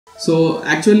So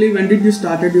actually, when did you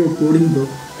started your coding, bro?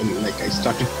 And like I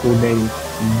started coding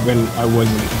when I was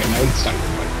in my ninth standard.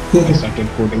 But I started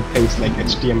coding things like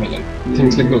HTML and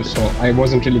things like those. So I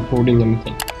wasn't really coding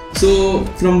anything. So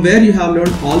from where you have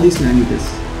learned all these languages?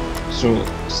 So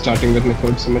starting with my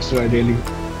third semester, I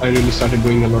really started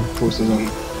doing a lot of courses on.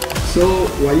 So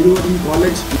while you were in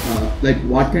college, like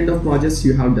what kind of projects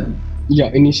you have done? Yeah,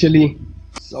 initially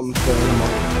some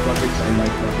projects I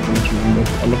might not even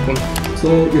remember all of them. So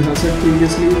you have said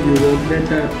previously you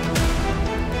worked at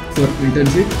for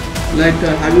internship. Like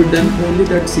have you done only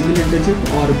that single internship,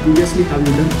 or previously have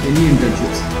you done any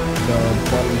internships?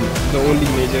 The only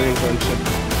major internship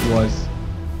was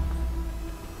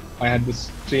I had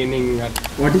this training at.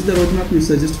 What is the roadmap you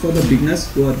suggest for the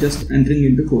beginners who are just entering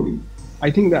into coding? I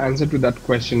think the answer to that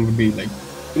question would be like,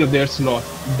 there's no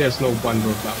one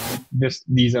roadmap.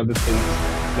 These are the things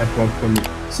that work for me.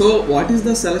 So what is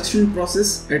the selection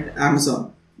process at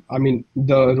Amazon? I mean,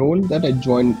 the role that I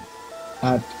joined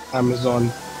at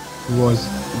Amazon was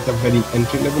the very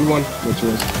entry-level one, which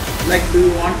was... Like, do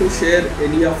you want to share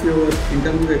any of your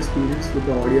interview experience with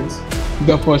the audience?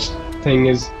 The first thing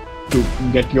is to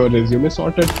get your resume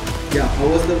sorted. Yeah, how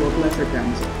was the work life at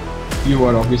Amazon? You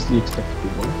are obviously expected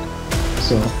to work.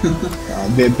 So,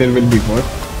 there will be work.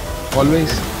 Always,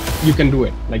 you can do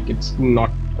it. Like, it's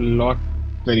not a lot,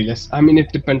 very less. I mean,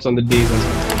 it depends on the days as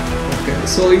well. Okay,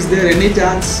 so is there any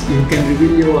chance you can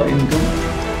reveal your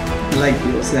income, like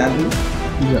your salary?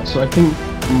 Yeah, so I think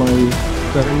my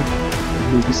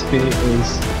current base pay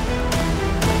is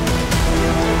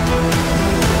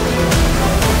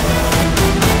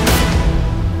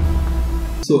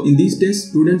So in these days,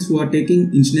 students who are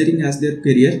taking engineering as their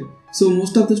career, so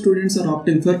most of the students are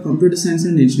opting for computer science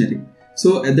and engineering.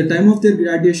 So at the time of their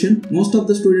graduation, most of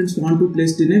the students want to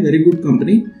place in a very good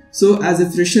company. So as a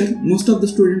fresher, most of the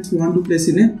students want to place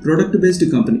in a product-based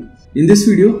company. In this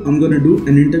video, I'm going to do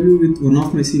an interview with one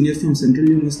of my seniors from Central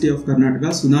University of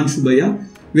Karnataka, Sudanshu Bhaiya,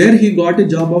 where he got a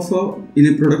job offer in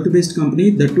a product-based company.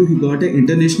 That too, he got an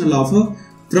international offer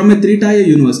from a 3-tier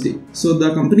university. So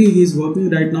the company he is working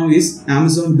right now is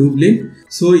Amazon Dublin.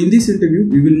 So in this interview,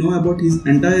 we will know about his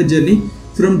entire journey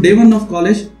from day one of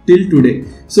college till today.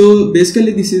 So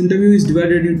basically this interview is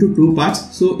divided into two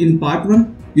parts. So in part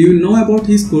 1, we will know about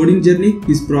his coding journey,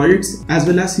 his projects as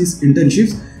well as his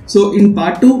internships. So in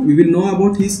part 2, we will know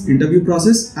about his interview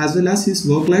process as well as his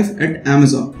work life at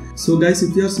Amazon. So guys,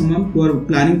 if you are someone who are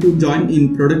planning to join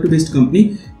in product-based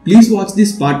company, please watch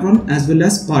this part 1 as well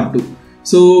as part 2.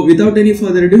 So without any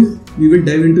further ado, we will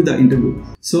dive into the interview.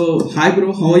 So hi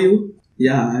bro, how are you?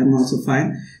 Yeah, I'm also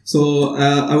fine. So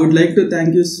I would like to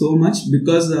thank you so much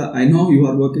because I know you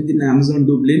are working in Amazon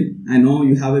Dublin. I know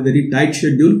you have a very tight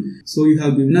schedule. So you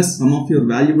have given us some of your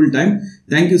valuable time.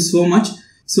 Thank you so much.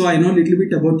 So I know a little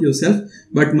bit about yourself,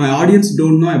 but my audience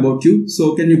don't know about you.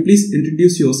 So can you please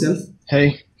introduce yourself?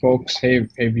 Hey folks, hey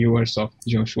viewers of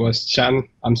Joshua's channel.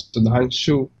 I'm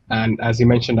Sudanshu, and as he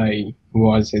mentioned, I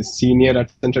was his senior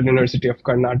at Central University of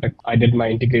Karnataka. I did my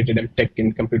integrated MTech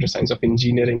in Computer Science of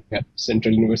Engineering at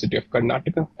Central University of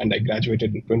Karnataka, and I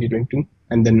graduated in 2022.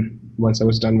 And then once I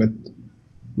was done with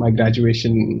my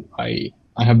graduation, I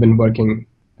have been working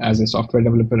as a software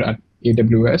developer at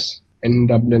AWS in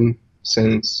Dublin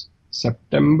since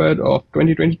September of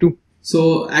 2022.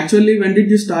 So actually, when did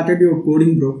you started your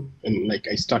coding, bro? And like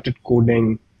I started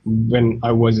coding when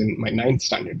I was in my ninth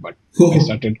standard, but I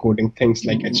started coding things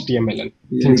like HTML and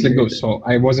things like those. So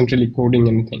I wasn't really coding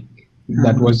anything.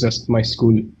 That was just my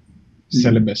school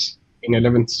syllabus. In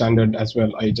 11th standard as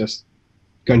well, I just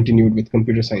continued with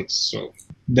computer science. So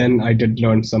then I did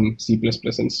learn some C++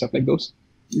 and stuff like those.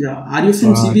 Yeah. Are you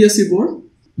from CBSE board?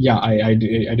 Yeah, I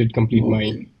did complete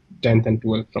my 10th and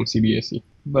 12th from CBSE.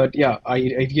 But yeah, I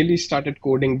really started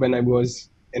coding when I was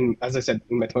in, as I said,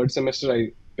 in my third semester.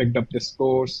 I picked up this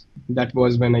course. That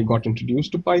was when I got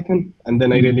introduced to Python, and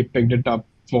then I really picked it up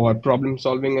for problem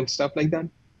solving and stuff like that.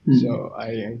 So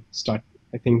I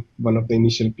think one of the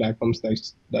initial platforms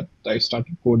that I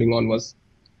started coding on was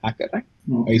HackerRack.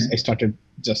 I started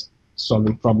just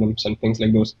solving problems and things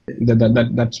like those.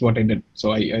 That's what I did.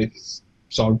 So I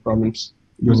solved problems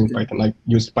using Python. I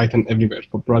used Python everywhere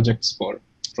for projects, for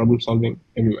problem solving,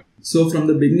 everywhere. So from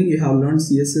the beginning, you have learned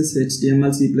CSS,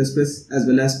 HTML, C++, as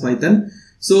well as Python.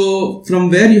 So from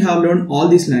where you have learned all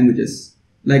these languages?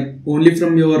 Like only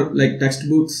from your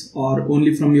textbooks or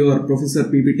only from your professor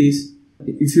PPTs?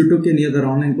 If you took any other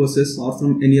online courses or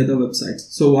from any other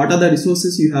websites. So what are the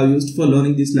resources you have used for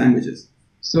learning these languages?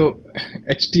 So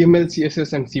HTML,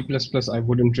 CSS and C++, I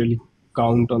wouldn't really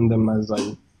count on them as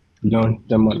I learned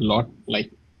them a lot.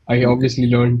 Like I obviously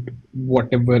learned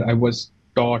whatever I was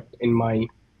taught in my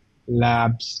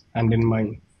labs and in my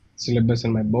syllabus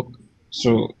in my book.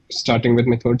 So starting with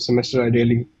my third semester,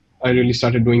 I really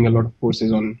started doing a lot of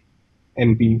courses on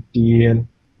NPTEL.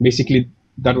 Basically,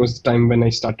 that was the time when I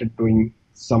started doing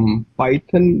some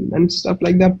Python and stuff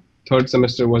like that. Third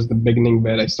semester was the beginning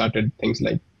where I started things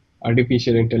like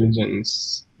artificial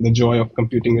intelligence, the joy of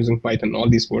computing using Python, all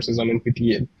these courses on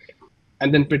NPTEL.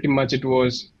 And then pretty much it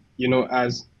was,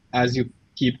 as you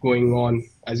keep going on,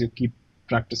 as you keep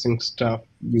practicing stuff,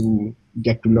 you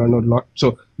get to learn a lot.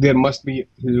 So there must be a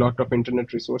lot of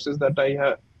internet resources that I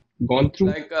have gone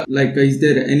through. Is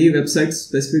there any websites,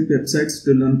 specific websites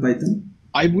to learn Python?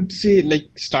 I would say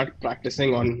start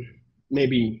practicing on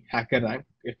maybe HackerRank.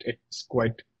 It's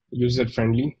quite user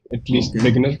friendly, at least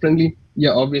beginner friendly.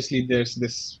 Yeah, obviously there's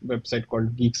this website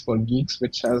called Geeks for Geeks,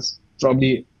 which has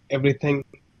probably everything.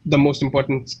 The most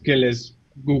important skill is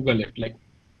Google it. Like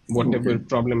whatever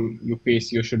problem you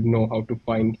face, you should know how to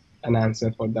find an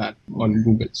answer for that on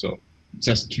Google. So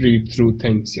just read through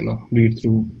things, read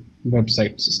through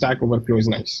websites. Stack Overflow is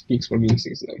nice. Geeks for Geeks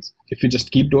is nice. If you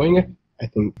just keep doing it, I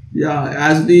think. Yeah,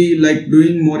 as we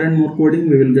doing more and more coding,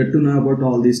 we will get to know about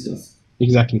all this stuff.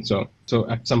 Exactly. So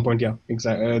at some point, yeah,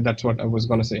 exactly. That's what I was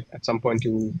gonna say. At some point,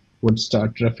 you would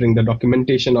start referring the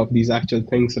documentation of these actual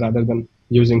things rather than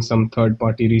using some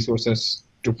third-party resources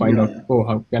to find out,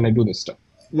 how can I do this stuff?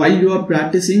 While you are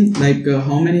practicing,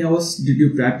 how many hours did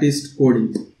you practice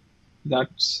coding?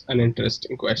 That's an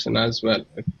interesting question as well,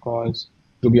 because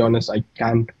to be honest, I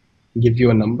can't give you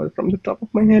a number from the top of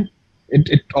my head.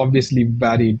 It obviously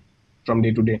varied from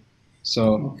day to day.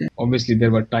 So obviously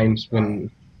there were times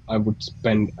when I would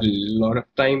spend a lot of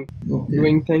time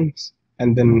doing things,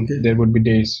 and then there would be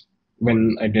days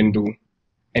when I didn't do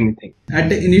anything. At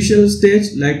the initial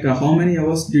stage, how many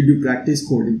hours did you practice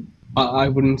coding? I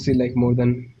wouldn't say like more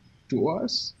than 2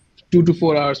 hours. 2 to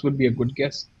 4 hours would be a good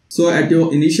guess. So at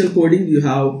your initial coding, you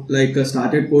have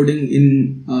started coding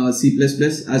in C++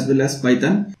 as well as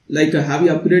Python. Have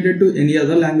you upgraded to any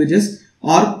other languages,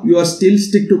 or you are still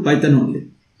stick to Python only?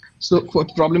 So for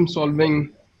problem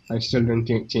solving, I still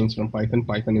didn't change from Python.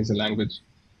 Python is a language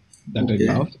that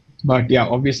I love. But yeah,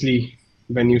 obviously,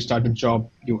 when you start a job,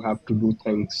 you have to do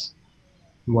things,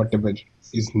 whatever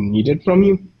is needed from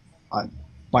you.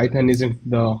 Python isn't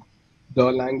the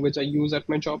language I use at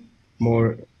my job.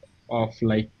 More of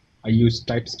I use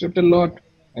TypeScript a lot,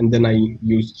 and then I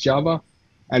use Java,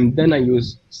 and then I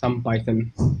use some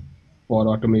Python for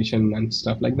automation and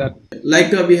stuff like that.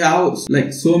 We have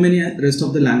so many rest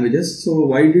of the languages. So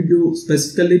why did you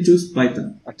specifically choose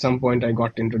Python? At some point, I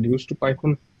got introduced to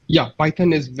Python. Yeah,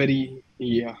 Python is very,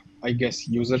 I guess,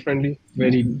 user friendly,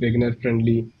 very beginner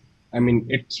friendly. I mean,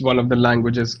 it's one of the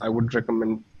languages I would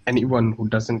recommend anyone who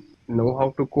doesn't know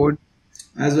how to code.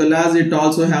 As well as it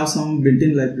also have some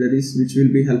built-in libraries which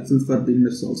will be helpful for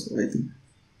beginners also, I think.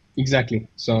 Exactly.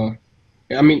 So,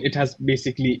 I mean, it has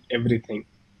basically everything.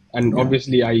 And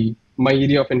obviously, my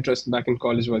area of interest back in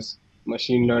college was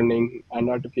machine learning and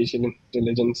artificial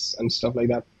intelligence and stuff like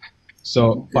that.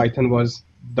 So Python was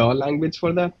the language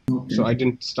for that. So I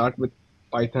didn't start with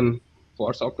Python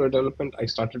for software development. I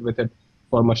started with it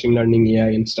for machine learning, AI,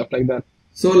 and stuff like that.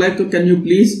 So can you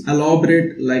please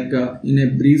elaborate in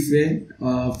a brief way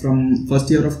from first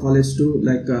year of college to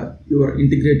your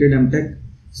integrated MTech?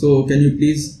 So can you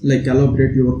please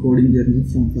elaborate your coding journey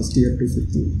from first year to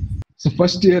fifth year? So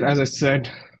first year, as I said,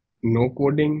 no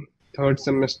coding. Third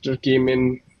semester came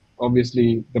in.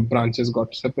 Obviously, the branches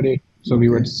got separate. So we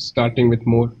were starting with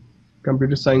more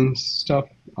computer science stuff.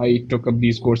 I took up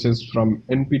these courses from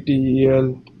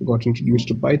NPTEL, got introduced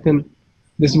to Python.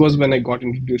 This was when I got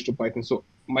introduced to Python. So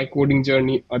my coding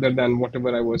journey, other than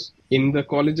whatever I was in the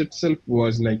college itself,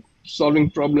 was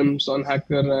solving problems on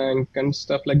HackerRank and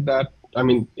stuff like that. I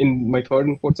mean, in my third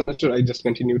and fourth semester, I just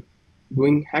continued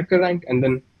doing HackerRank, and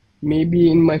then maybe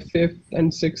in my fifth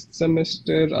and sixth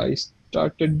semester, I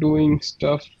started doing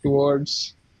stuff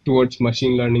towards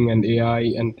machine learning and AI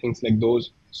and things like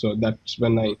those. So that's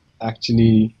when I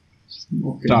actually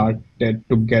started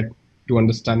to get to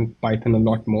understand Python a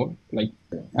lot more.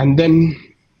 And then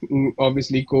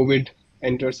obviously COVID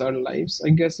enters our lives, I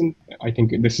guess. I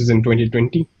think this is in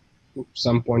 2020.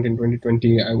 Some point in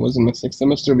 2020, I was in my sixth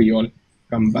semester. We all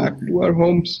come back to our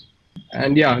homes.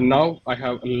 And yeah, now I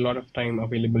have a lot of time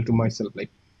available to myself.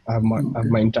 I have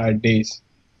my entire days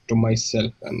to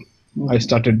myself, and I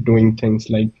started doing things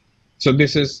so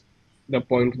this is the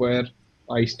point where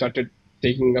I started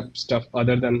taking up stuff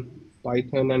other than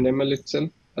Python and ML itself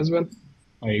as well.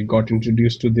 I got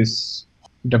introduced to this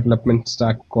development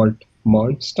stack called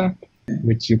Stack,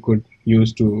 which you could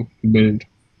use to build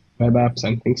web apps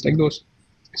and things like those.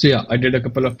 So yeah, I did a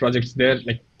couple of projects there,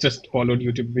 like just followed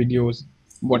YouTube videos.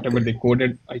 Whatever Okay. they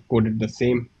coded, I coded the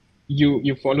same.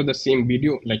 You follow the same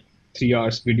video, like 3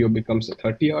 hours video becomes a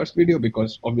 30 hours video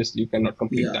because obviously you cannot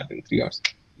complete Yeah. that in 3 hours.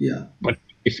 Yeah. But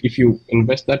if you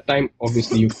invest that time,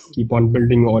 obviously you keep on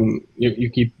building on you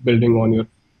keep building on your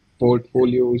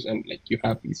portfolios, and like you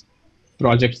have these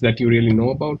projects that you really know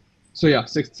about. So yeah,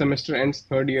 sixth semester ends,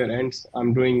 third year ends.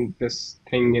 I'm doing this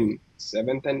thing in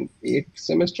seventh and eighth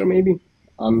semester maybe.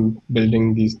 I'm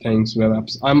building these things, web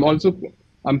apps.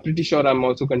 I'm pretty sure I'm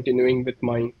also continuing with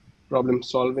my problem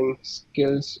solving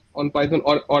skills on Python,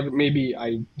 or maybe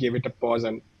I gave it a pause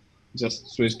and just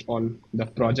switched on the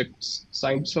projects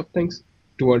sides of things.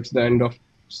 Towards the end of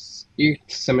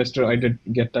eighth semester, I did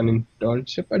get an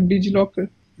internship at DigiLocker,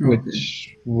 Okay.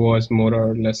 which was more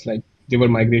or less like they were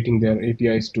migrating their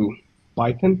APIs to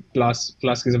Python.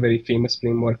 Flask is a very famous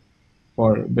framework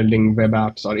for building web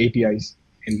apps or APIs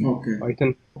in Okay.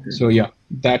 Python. Okay. So yeah,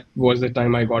 that was the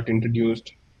time I got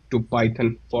introduced to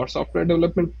Python for software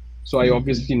development. So I Okay.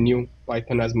 obviously knew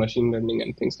Python as machine learning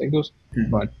and things like those. Okay.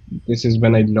 But this is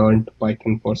when I learned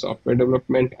Python for software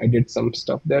development. I did some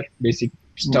stuff there, basic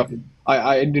stuff. Okay.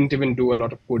 I didn't even do a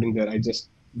lot of coding there. I just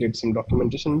did some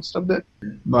documentation and stuff there.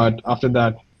 But after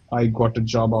that, I got a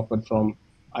job offer from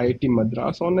IIT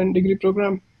Madras online degree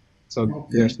program. So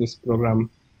Okay. there's this program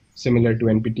similar to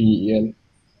NPTEL,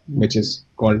 which is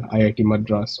called IIT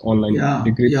Madras online Yeah.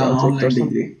 degree Yeah. project or Online something.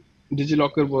 degree.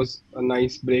 DigiLocker was a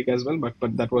nice break as well, but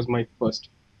that was my first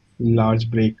large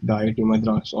break, the IIT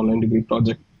Madras online degree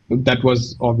project. That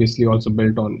was obviously also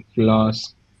built on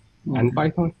Flask and Okay.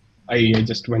 Python. I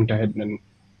just went ahead and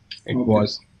it Okay.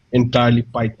 was entirely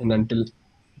Python until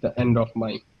the end of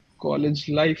my college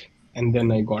life, and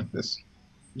then I got this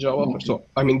job offer. Okay. So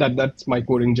I mean that's my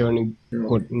coding journey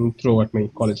Okay. throughout my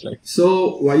college life.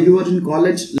 So while you were in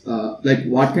college, like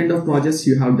what kind of projects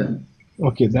you have done?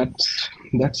 Okay,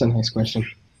 that's a nice question.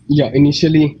 Yeah,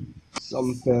 initially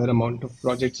some fair amount of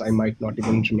projects. I might not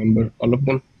even remember all of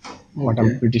them, but I'm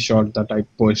Okay. pretty sure that I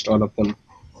pushed all of them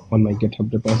on my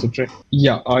GitHub repository.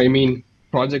 Yeah, I mean,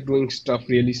 project doing stuff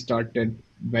really started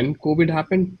when COVID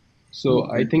happened. So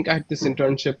I Okay. think I had this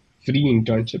internship, free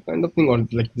internship kind of thing, or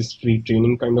like this free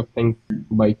training kind of thing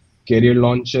by Career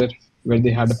Launcher, where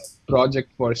they had a project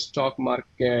for stock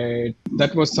market.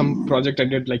 That was some project I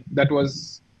did. Like that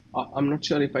was, I'm not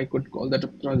sure if I could call that a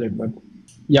project, but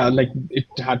yeah, like it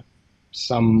had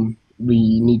some.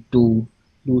 We need to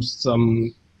do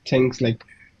some things like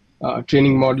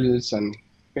training models and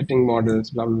fitting models,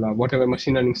 blah blah blah, whatever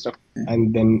machine learning stuff,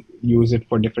 and then use it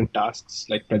for different tasks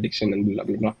like prediction and blah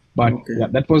blah blah. But Okay. yeah,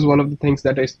 that was one of the things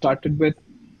that I started with.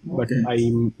 But Okay.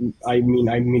 I mean,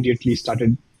 I immediately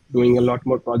started doing a lot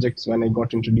more projects when I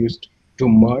got introduced to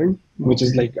MERN, which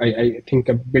is Okay. like I think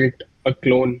I built a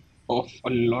clone of a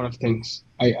lot of things.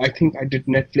 I think I did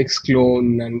Netflix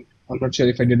clone, and I'm not sure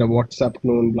if I did a WhatsApp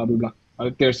clone, blah blah blah.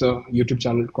 There's a YouTube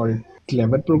channel called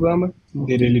Clever Programmer. They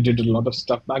Okay. really did a lot of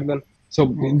stuff back then. So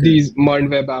Okay. these modern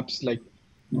web apps, like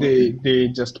Okay. they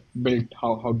just built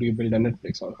how do you build a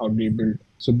Netflix, or how do you build.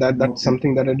 So that's Okay.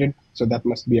 something that I did. So that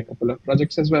must be a couple of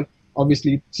projects as well.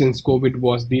 Obviously, since COVID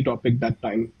was the topic that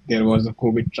time, there was a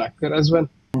COVID tracker as well.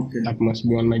 Okay. That must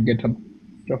be on my GitHub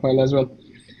profile as well.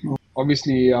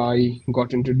 Obviously, I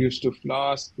got introduced to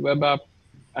Flask web app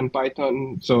and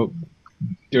Python. So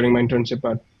during my internship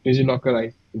at DigiLocker,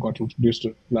 I got introduced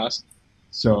to Flask.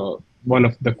 So one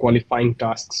of the qualifying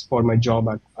tasks for my job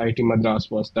at IIT Madras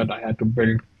was that I had to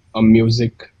build a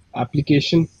music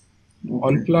application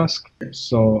on Okay. Flask.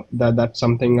 So that's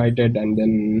something I did. And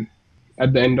then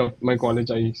at the end of my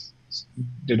college,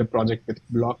 did a project with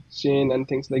blockchain and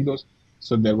things like those.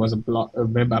 So there was a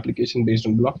web application based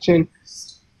on blockchain.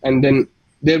 And then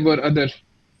there were other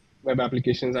web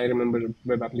applications. I remember a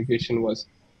web application was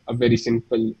a very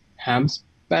simple ham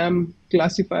spam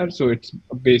classifier. So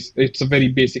it's a very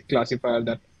basic classifier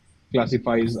that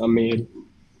classifies a mail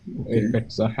Okay. if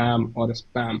it's a ham or a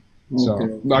spam. Okay.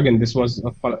 So again, this was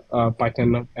a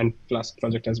Python and Flask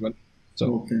project as well. So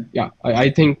Okay. yeah, I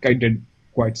think I did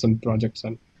quite some projects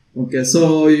on. Okay,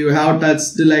 so you have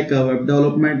touched like web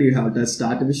development, you have touched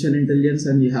artificial intelligence,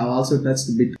 and you have also touched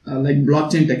bit like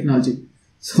blockchain technology.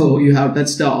 So you have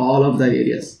touched all of the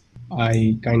areas.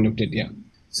 I kind of did, yeah.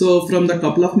 So from the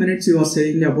couple of minutes you were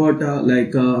saying about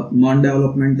like mon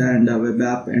development and web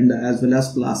app and as well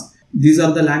as Flask. These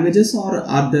are the languages or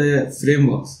are they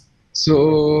frameworks?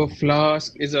 So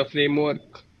Flask is a framework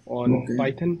on Okay.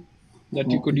 Python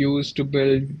that you could Okay. use to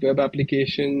build web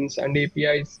applications and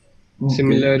APIs. Okay.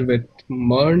 Similar with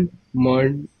MERN.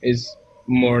 MERN is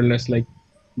more or less like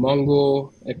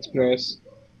Mongo, Express,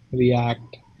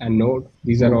 React, and Node.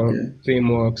 These are all Okay.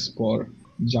 frameworks for Okay.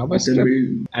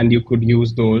 JavaScript, and you could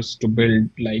use those to build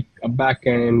like a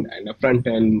backend and a front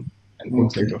end and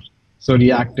things like Okay. those. So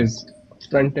React is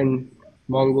front end,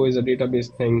 Mongo is a database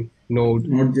thing, Node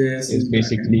Node.js is is backend.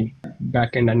 basically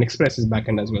backend, and Express is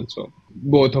backend as well. So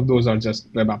both of those are just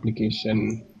web application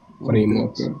Okay,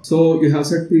 frameworks. okay. So you have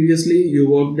said previously you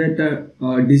worked at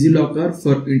DigiLocker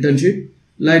for internship.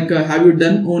 Like, have you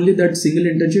done only that single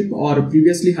internship, or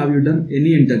previously have you done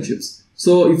any internships?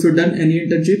 So if you've done any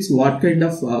internships, what kind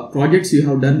of projects you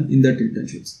have done in that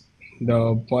internships?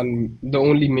 The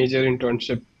only major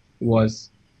internship was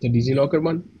the DigiLocker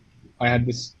one. I had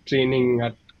this training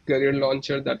at Career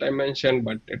Launcher that I mentioned,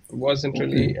 but it wasn't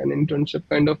really Okay, an internship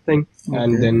kind of thing.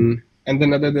 And okay,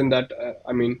 then other than that,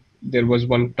 I mean, there was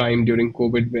one time during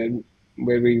COVID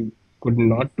where we could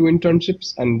not do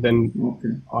internships, and then okay,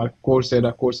 our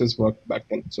Coursera courses worked back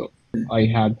then. So I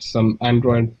had some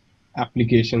Android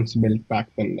applications built back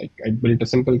then. Like I built a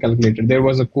simple calculator. There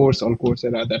was a course on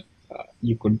Coursera that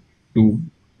you could do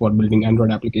for building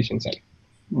Android applications, and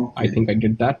I okay, think I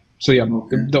did that. So yeah,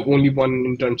 okay. the only one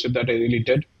internship that I really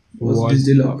did Was was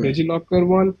DigiLocker. DigiLocker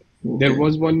one. There Okay,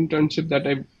 was one internship that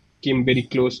I came very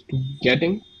close to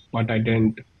getting, but I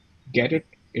didn't get it.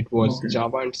 It was okay,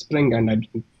 Java and Spring, and I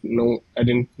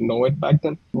didn't know it back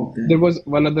then. okay, There was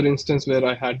one other instance where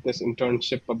I had this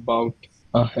internship about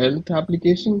a health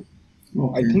application. I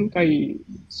okay. think I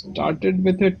started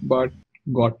with it, but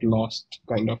got lost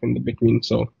kind of in the between.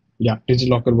 So yeah,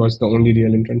 DigiLocker was the only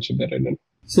real internship that I did.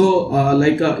 So,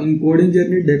 in coding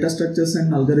journey, data structures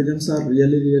and algorithms are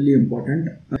really, really important.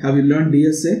 Have you learned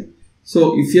DSA?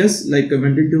 So, if yes,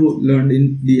 when did you learn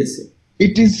in DSA?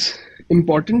 It is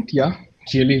important, yeah.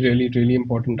 Really, really, really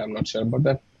important. I'm not sure about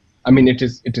that. I mean, it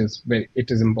is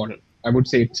important. I would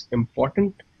say it's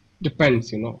important.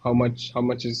 Depends, how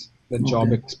much is the job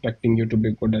Okay, expecting you to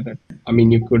be good at it. I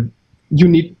mean, you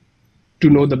need to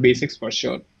know the basics for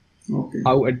sure. okay,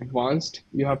 How advanced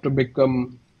you have to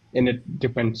become, and it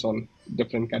depends on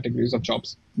different categories of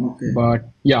jobs. okay, But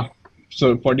yeah,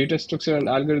 so for data structure and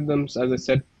algorithms, as I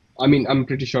said, I mean, I'm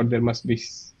pretty sure there must be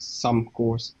some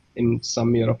course in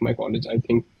some year of my college. I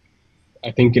think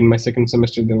in my second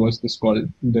semester there was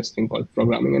this thing called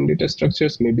programming and data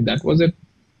structures. Maybe that was it.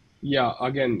 Yeah,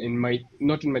 again,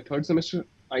 not in my third semester.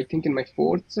 I think in my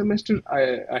fourth semester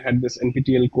I had this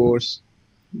NPTEL course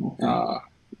okay, uh,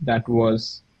 that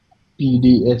was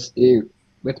PDSA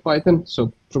with Python,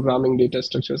 so programming data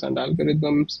structures and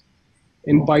algorithms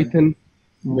in okay, Python,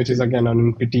 which is okay, again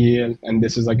on NPTEL, and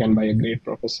this is again by a great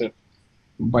professor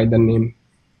by the name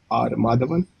R.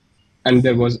 Madhavan. And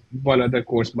there was one other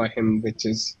course by him which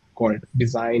is called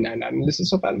Design and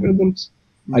Analysis of Algorithms.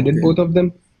 I did okay, both of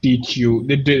them. They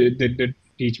did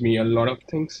teach me a lot of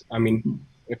things. I mean,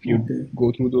 if you okay,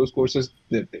 go through those courses,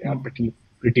 they are pretty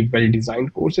well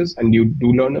designed courses, and you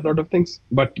do learn a lot of things.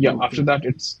 But yeah, okay. after that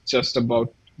it's just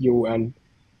about you and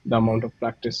the amount of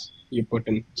practice you put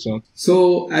in.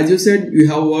 So, as you said, you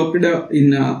have worked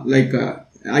in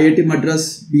IIT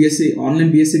Madras BSc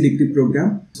online BSc degree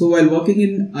program. So, while working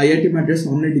in IIT Madras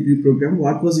online degree program,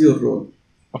 what was your role?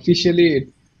 Officially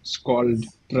it's called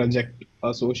Project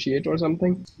Associate or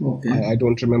something. Okay, I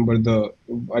don't remember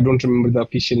the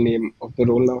official name of the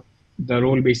role now. The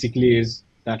role basically is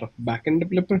that of backend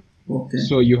developer. okay,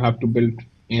 So you have to build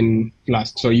in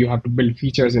Flask. So you have to build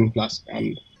features in Flask.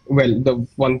 And well, the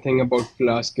one thing about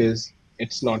Flask is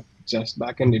it's not just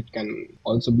backend. It can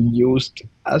also be used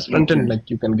as front end. okay, Like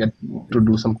you can get okay. to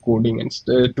do some coding and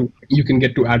you can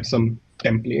get to add some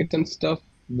templates and stuff,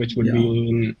 which would Yeah, be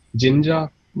in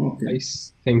Jinja. okay,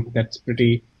 Think that's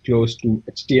pretty close to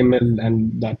HTML,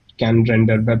 and that can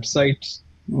render websites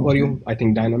for okay, you. I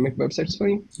think dynamic websites for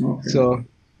you. okay, So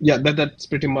yeah, that's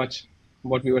pretty much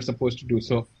what we were supposed to do.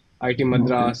 So IIT okay,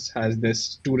 Madras has this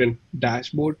student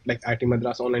dashboard, like IIT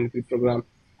Madras online degree program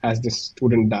has this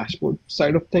student dashboard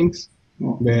side of things,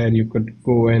 okay. where you could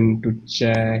go in to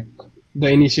check the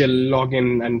initial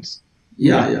login and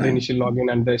Yeah, the yeah, initial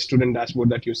login and the student dashboard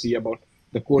that you see about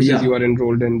the courses you yeah, are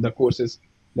enrolled in, the courses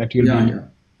that you'll yeah, be yeah.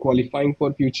 qualifying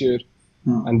for future,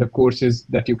 Huh. and the courses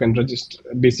that you can register,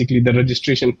 basically the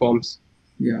registration forms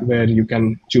Yeah, where you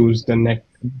can choose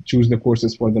the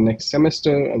courses for the next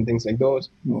semester and things like those.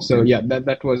 So okay. yeah,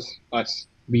 that was us.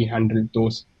 We handled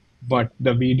those, but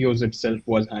the videos itself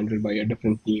was handled by a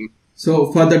different team.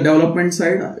 So, for the development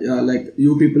side,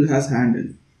 you people has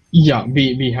handled. Yeah,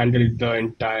 we handled the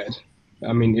entire.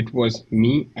 I mean, it was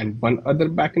me and one other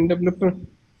backend developer,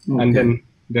 and Okay, then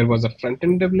there was a front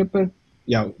end developer.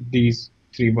 Yeah, these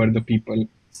three were the people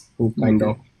who kind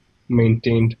okay. of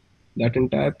maintained that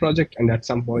entire project. And at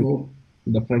some point, Oh,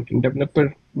 the front end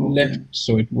developer left.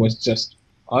 So it was just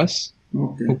us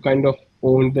Okay. who kind of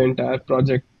owned the entire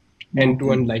project end to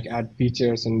Okay. end, like add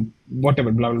features and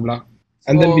whatever, blah blah blah.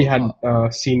 And then we had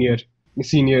senior,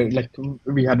 like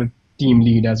we had a team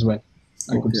lead as well,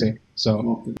 I could say.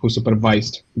 So who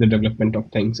supervised the development of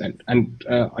things, and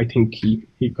I think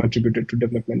he contributed to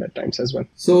development at times as well.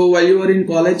 So while you were in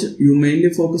college, you mainly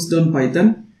focused on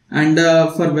Python, and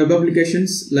for web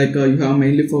applications, like you have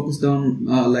mainly focused on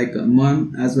like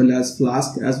MERN as well as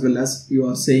Flask, as well as you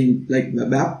are saying like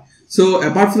web app. So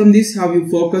apart from this, have you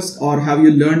focused or have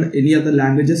you learned any other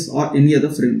languages or any other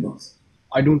frameworks?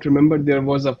 I don't remember there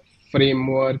was a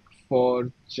framework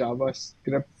for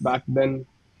JavaScript back then,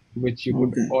 which you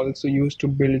could also use to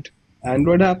build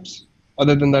Android apps.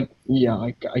 Other than that, yeah,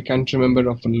 I can't remember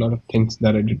of a lot of things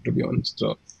that I did, to be honest.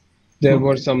 So there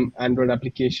were some Android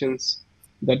applications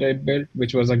that I built,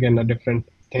 which was again a different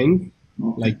thing.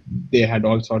 Like they had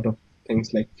all sort of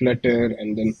things like Flutter,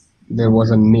 and then there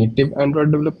was a native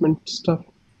Android development stuff.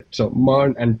 So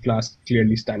MERN and Flask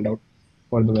clearly stand out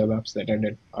for the web apps that I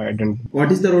did.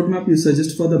 What is the roadmap you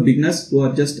suggest for the beginners who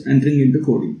are just entering into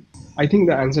coding? I think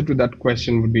the answer to that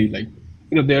question would be like,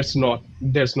 there's no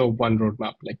one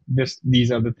roadmap. Like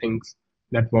these are the things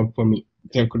that work for me.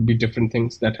 There could be different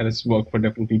things that has worked for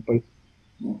different people.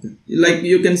 Okay. Like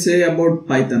you can say about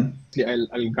Python.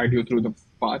 I'll guide you through the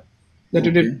path that I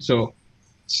did. So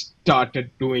started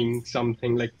doing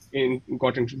something like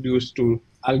got introduced to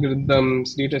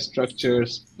algorithms, data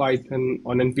structures, Python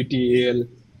on NPTEL.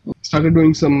 Started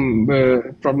doing some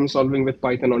problem solving with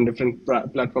Python on different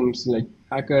platforms like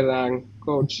HackerRank,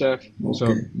 CodeChef.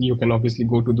 So you can obviously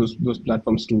go to those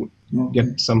platforms to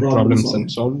get some problems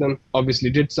and solve them.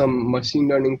 Obviously did some machine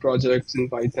learning projects in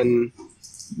Python.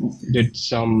 Did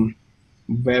some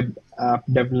web app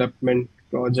development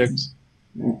projects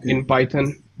in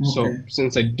Python. So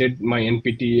since I did my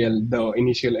NPTEL, the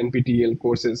initial NPTEL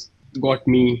courses got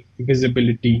me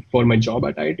visibility for my job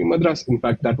at IIT Madras. In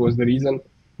fact, that was the reason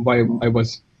why I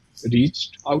was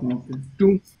reached out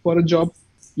to for a job.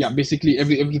 Yeah, basically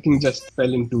everything just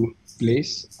fell into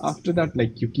place after that.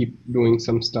 Like you keep doing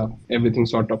some stuff, everything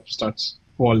sort of starts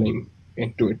falling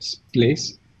into its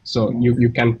place. So you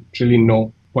can't really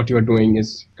know what you are doing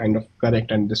is kind of correct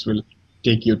and this will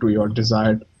take you to your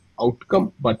desired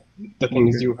outcome. But the thing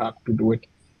is you have to do it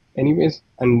anyways.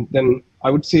 And then I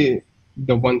would say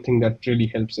the one thing that really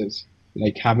helps is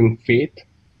like having faith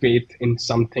in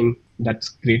something that's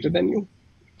greater than you.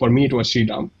 For me, it was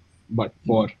Sriram, but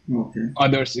for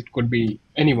others, it could be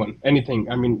anyone,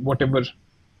 anything. I mean, whatever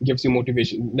gives you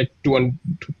motivation, like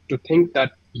to think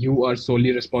that you are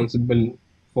solely responsible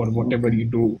for whatever you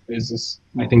do is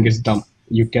I think is dumb.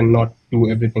 You cannot do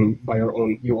everything by your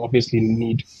own. You obviously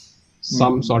need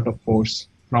some sort of force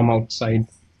from outside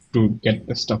to get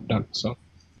the stuff done. So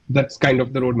that's kind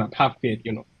of the roadmap. Have faith,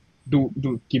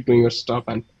 do keep doing your stuff.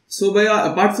 And so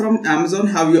Bhaiya, apart from Amazon,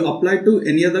 have you applied to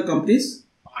any other companies?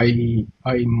 I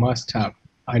must have.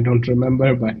 I don't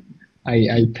remember, but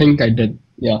I think I did.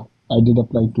 Yeah, I did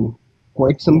apply to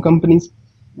quite some companies,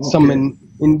 some in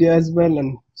India as well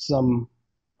and some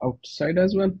outside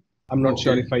as well. I'm not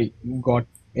sure if I got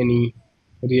any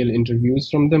real interviews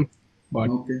from them, but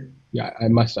yeah, I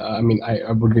must. I mean,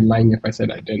 I would be lying if I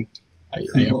said I didn't.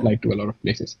 I applied to a lot of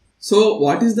places. So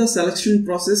what is the selection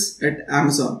process at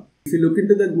Amazon? If you look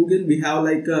into the Google, we have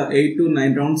like 8 to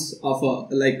 9 rounds of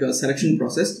a selection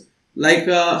process. Like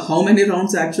how many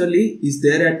rounds actually is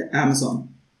there at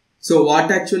Amazon? So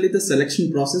what actually the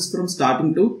selection process from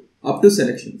starting to up to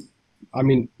selection? I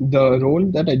mean, the role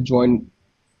that I joined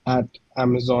at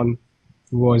Amazon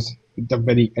was the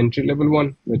very entry level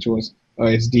one, which was a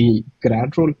SD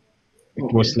grad role.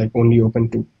 It was like only open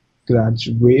to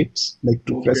graduates, like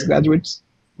to fresh graduates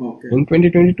in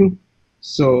 2022.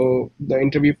 So the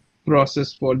interview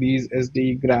process for these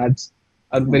SD grads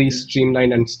are very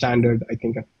streamlined and standard, I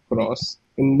think, across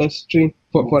industry.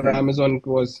 For Amazon, it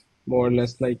was more or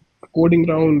less like a coding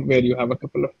round where you have a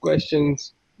couple of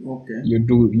questions.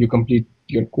 You complete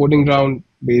your coding round.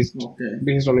 Based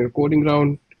on your coding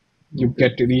round, you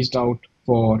get reached out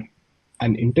for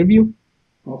an interview,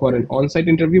 for an on-site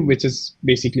interview, which is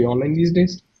basically online these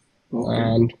days.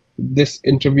 And this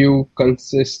interview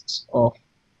consists of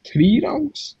 3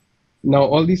 rounds. Now,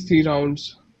 all these 3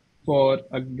 rounds for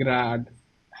a grad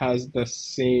has the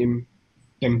same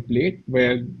template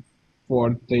where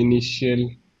for the initial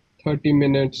 30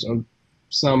 minutes or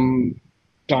some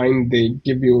time, they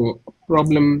give you a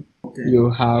problem. You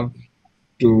have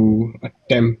to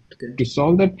attempt to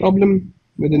solve that problem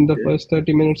within the first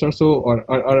 30 minutes or so, or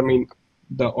I mean,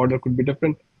 the order could be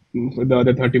different. The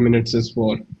other 30 minutes is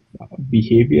for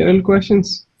behavioral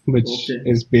questions. which Okay.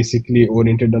 is basically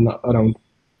oriented around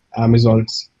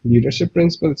Amazon's leadership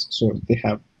principles. So they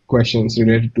have questions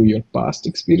related to your past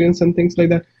experience and things like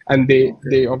that. And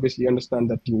they obviously understand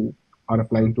that you are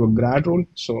applying to a grad role,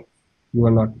 so you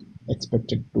are not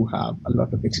expected to have a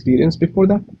lot of experience before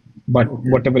that. But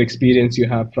whatever experience you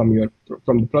have from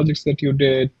the projects that you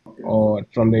did or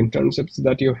from the internships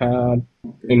that you had,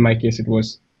 in my case, it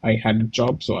was I had a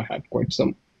job, so I had quite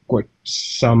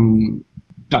some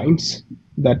times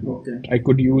that I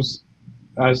could use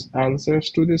as answers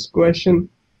to this question.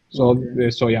 So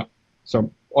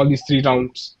so all these 3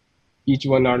 rounds, each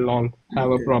one are long,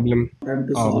 have a problem Time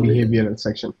to solve it. behavioral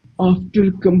section.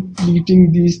 After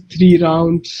completing these 3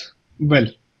 rounds, well,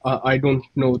 I don't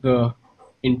know the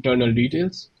internal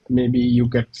details. Maybe you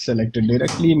get selected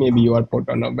directly. Maybe you are put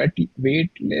on a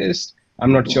wait list.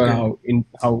 I'm not sure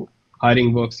how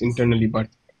hiring works internally, but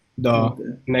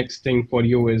the next thing for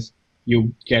you is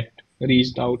you get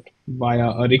reached out via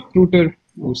a recruiter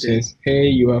who says, hey,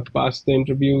 you have passed the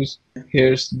interviews.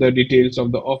 Here's the details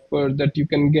of the offer that you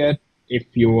can get. If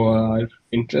you are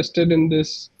interested in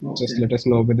this, just let us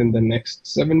know within the next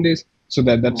 7 days. So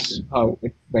that's how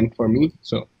it went for me.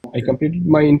 So I completed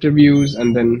my interviews,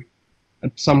 and then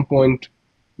at some point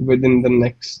within the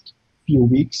next few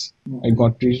weeks, I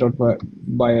got reached out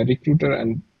by a recruiter,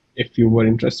 and if you were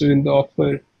interested in the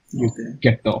offer, you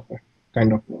get the offer.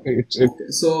 Kind of.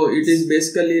 So it is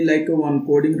basically like a one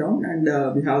coding round,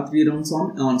 and we have 3 rounds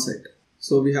on site.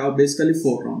 So we have basically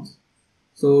 4 rounds.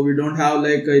 So we don't have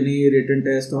like any written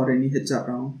test or any HR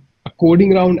round. A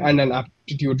coding round and an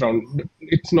aptitude round.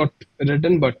 It's not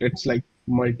written, but it's like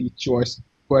multi-choice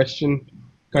question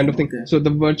kind of thing. So the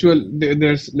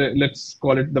let's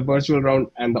call it the virtual round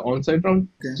and the on-site round.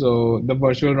 So the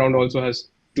virtual round also has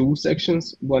 2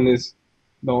 sections. One is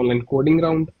the online coding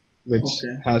round, which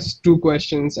has 2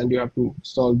 questions, and you have to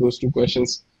solve those 2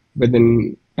 questions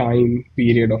within time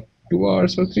period of 2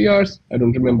 hours or 3 hours. I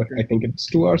don't remember. I think it's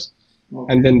 2 hours.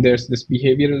 And then there's this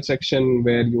behavioral section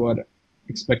where you are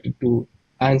expected to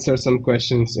answer some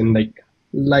questions in like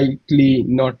likely,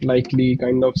 not likely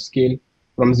kind of scale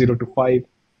from 0 to 5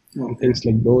 and things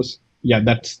like those. Yeah,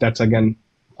 that's again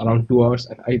around 2 hours.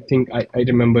 And I think I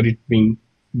remember it being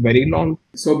very long.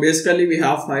 So basically we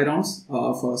have 5 rounds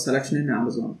for selection in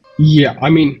Amazon. Yeah, I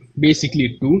mean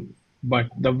basically 2, but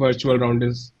the virtual round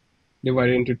is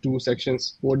divided into 2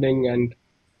 sections, coding and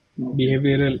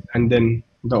behavioral, and then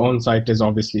the on-site is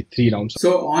obviously 3 rounds.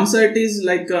 So on-site is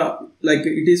like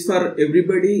it is for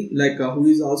everybody, like who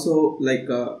is also like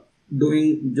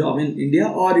doing job in India,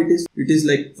 or it is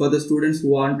like for the students who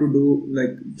want to do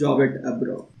like job at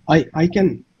abroad. I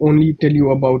can only tell you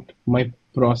about my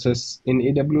process in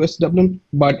AWS Dublin,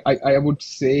 but I would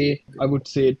say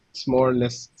it's more or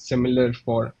less similar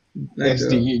for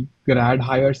SD grad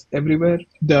hires everywhere.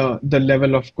 The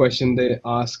level of question they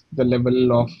ask, the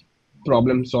level of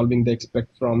problem solving they expect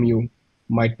from you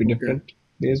might be different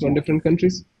based on different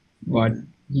countries. But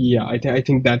yeah, I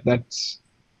think that's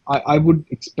I would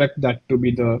expect that to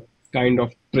be the kind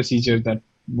of procedure that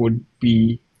would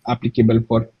be applicable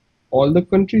for all the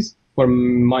countries. For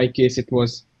my case, it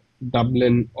was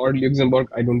Dublin or Luxembourg.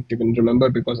 I don't even remember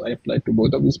because I applied to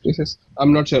both of these places.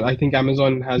 I'm not sure. I think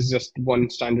Amazon has just one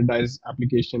standardized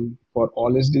application for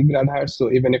all SD grad hires.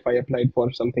 So even if I applied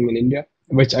for something in India,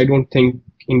 which I don't think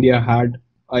India had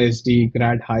ISD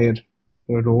grad hire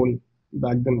role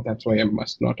back then, that's why I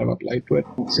must not have applied to it.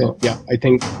 So yeah, I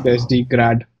think the SD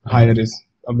grad hire is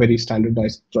a very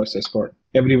standardized process for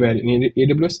everywhere in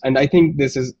AWS. And I think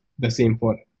this is the same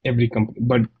for every company.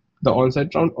 But the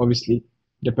on-site round, obviously,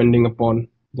 depending upon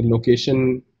the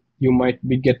location you might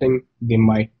be getting, they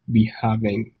might be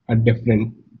having a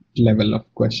different level of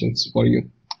questions for you.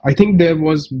 I think there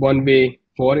was one way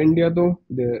for India though.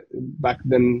 Back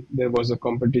then there was a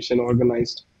competition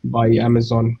organized by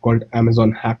Amazon called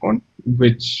Amazon Hack-On,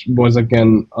 which was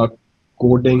again a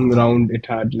coding round. It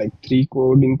had like 3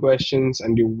 coding questions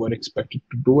and you were expected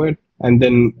to do it. And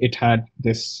then it had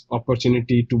this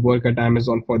opportunity to work at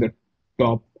Amazon for the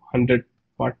top 100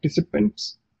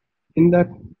 participants in that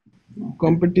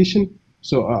competition.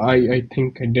 So I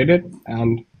think I did it,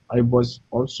 and I was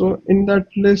also in that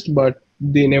list, but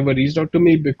they never reached out to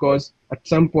me because at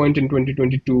some point in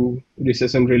 2022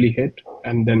 recession really hit,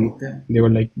 and then they were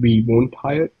like, we won't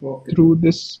hire through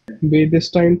this way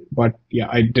this time. But yeah,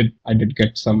 I did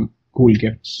get some cool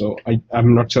gifts. So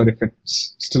I'm not sure if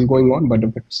it's still going on, but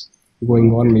if it's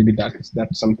going on, maybe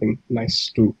that's something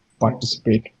nice to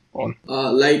participate on.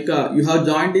 You have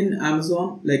joined in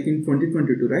Amazon like in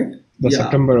 2022, right?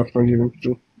 September of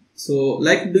 2022. So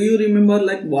do you remember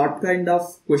what kind of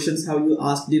questions have you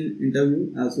asked in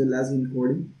interview as well as in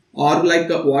coding? or like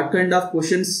what kind of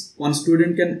questions one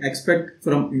student can expect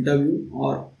from interview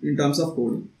or in terms of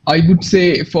coding? I would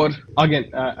say again,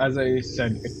 as I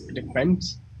said, it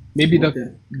depends. Maybe the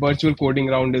Okay. virtual coding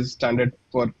round is standard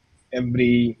for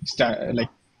every, like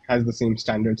has the same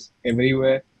standards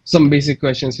everywhere. Some basic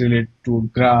questions related to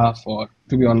graph, or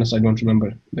to be honest, I don't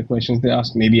remember the questions they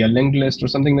asked. Maybe a linked list or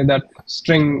something like that.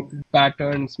 String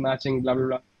patterns, matching, blah, blah,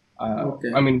 blah.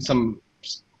 Okay. I mean, some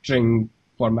string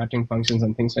formatting functions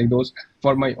and things like those.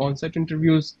 For my on-site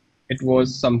interviews, it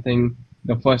was something,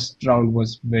 the first round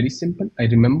was very simple. I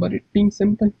remember it being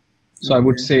simple. So I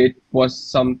would Okay. say it was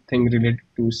something related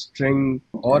to string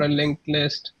or a linked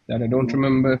list that I don't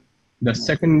remember. The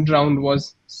second round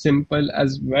was simple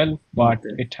as well, but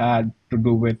Okay. it had to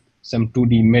do with some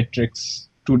 2D matrix,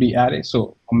 2D array,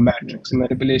 so matrix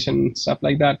manipulation, stuff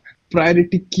like that.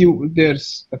 Priority queue,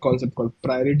 there's a concept called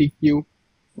priority queue,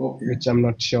 Okay. which I'm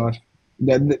not sure.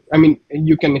 I mean,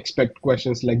 you can expect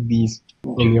questions like these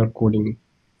in your coding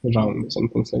rounds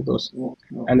and things like those.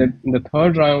 Okay. And the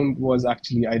third round was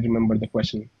actually, I remember the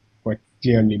question quite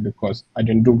clearly because I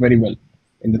didn't do very well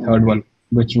in the third one,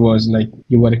 which was like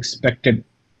you were expected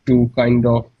to kind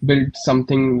of build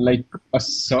something like a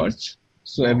search.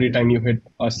 So every time you hit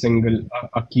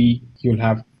a key, you'll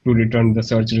have to return the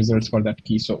search results for that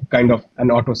key. So kind of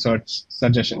an auto search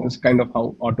suggestion. It's kind of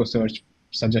how auto search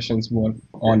suggestions work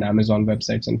on Amazon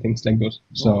websites and things like those.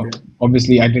 So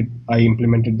obviously I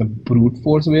implemented the brute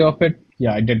force way of it.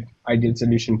 Yeah, I did. Ideal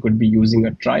solution could be using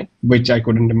a try, which I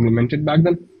couldn't implement it back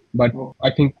then. But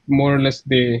I think more or less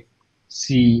they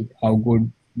see how good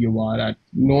you are at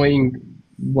knowing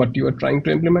what you are trying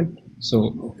to implement.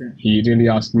 So he really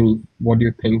asked me, what do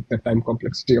you think the time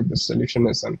complexity of this solution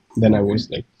is? And then I was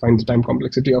like, find the time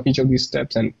complexity of each of these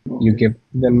steps and you give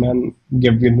them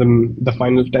the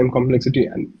final time complexity.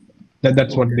 And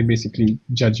that's what they basically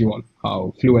judge you on,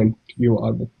 how fluent you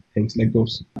are with things like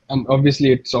those. And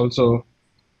obviously it's also,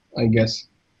 I guess,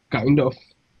 kind of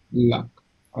luck.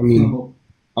 I mean,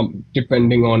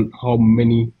 depending on how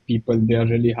many people they are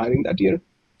really hiring that year.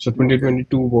 So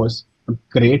 2022 was a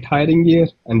great hiring year,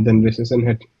 and then recession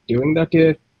hit during that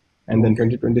year, and then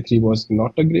 2023 was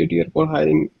not a great year for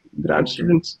hiring grad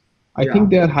students. I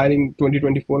think they are hiring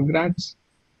 2024 grads,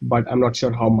 but I'm not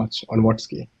sure how much, on what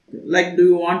scale. Like, do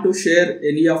you want to share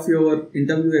any of your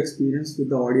interview experience with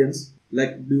the audience?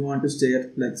 Like, do you want to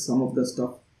share like some of the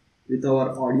stuff with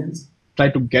our audience? Try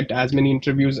to get as many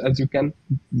interviews as you can.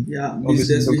 Yeah, these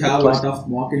days we have a lot of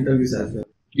mock interviews as well.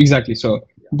 Exactly. So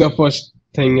the first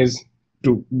thing is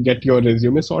to get your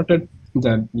resume sorted.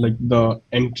 That like the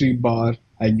entry bar,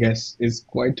 I guess, is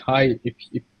quite high.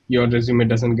 If your resume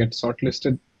doesn't get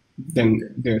shortlisted,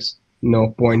 then there's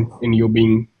no point in you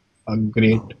being a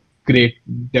great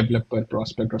developer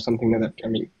prospect or something like that. I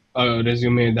mean, a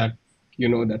resume that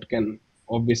that can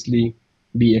obviously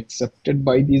be accepted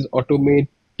by these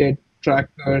automated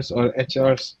trackers or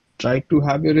HRs. Try to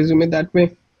have your resume that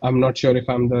way. I'm not sure if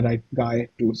I'm the right guy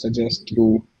to suggest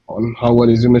you on how a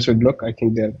resume should look. I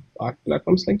think there are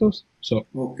platforms like those. So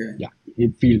yeah,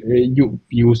 you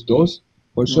use those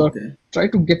for sure. Try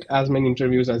to get as many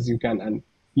interviews as you can, and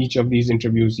each of these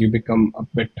interviews you become a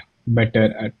bit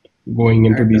better at going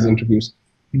into these interviews.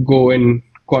 Go in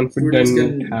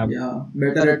confident, have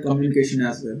better at communication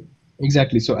as well.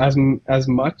 Exactly. So as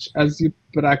much as you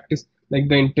practice, like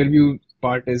the interview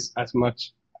part is as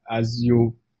much as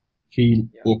you feel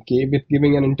okay with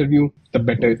giving an interview, the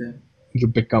better you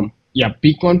become. Yeah,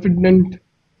 be confident.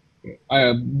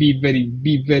 Be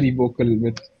very vocal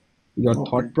with your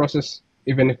thought process.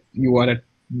 Even if you are at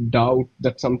doubt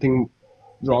that something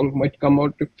wrong might come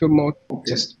out of your mouth,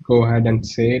 just go ahead and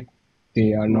say it.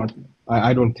 They are not.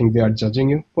 I don't think they are judging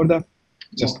you for that.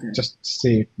 Just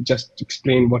say it. Just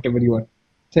explain whatever you are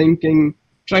thinking.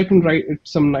 Try to write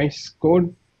some nice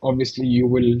code. Obviously, you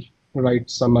will write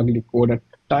some ugly code at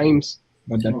times,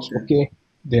 but that's okay.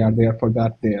 They are there for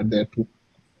that. They are there to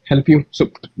help you. So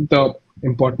the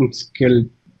important skill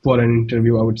for an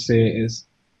interview, I would say, is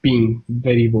being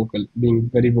very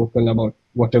vocal about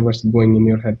whatever's going in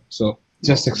your head. So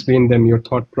just explain them your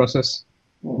thought process.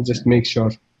 Just make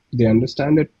sure they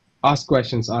understand it. Ask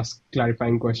questions, ask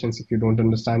clarifying questions if you don't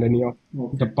understand any of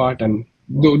the part, and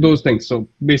those things. So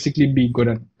basically be good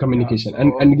at communication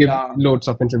and give loads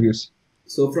of interviews.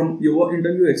 So from your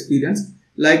interview experience,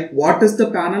 like what does the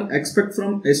panel expect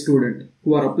from a student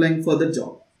who are applying for the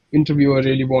job? Interviewer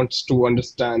really wants to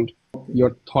understand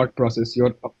your thought process,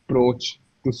 your approach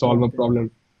to solve a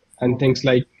problem, and things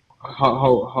like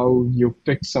how you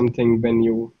fix something when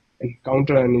you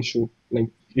encounter an issue. Like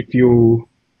if you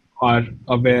are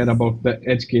aware about the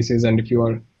edge cases and if you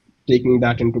are taking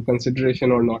that into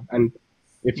consideration or not. And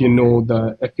if you know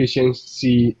the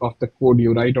efficiency of the code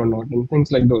you write or not, and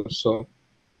things like those. So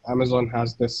Amazon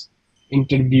has this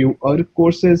interviewer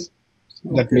courses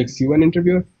that Okay. makes you an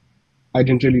interviewer. I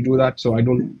didn't really do that, so I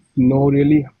don't know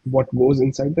really what goes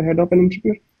inside the head of an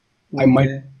interviewer. I might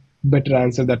Okay. better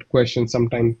answer that question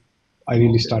sometime I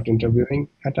really Okay. start interviewing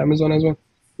at Amazon as well.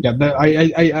 Yeah,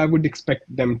 I would expect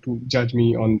them to judge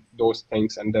me on those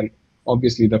things, and then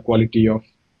obviously the quality of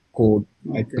code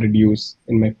I Okay. produce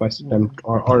in my first Okay. attempt,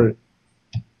 or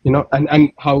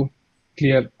and how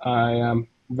clear I am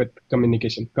with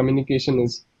communication. Communication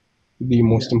is the Yeah.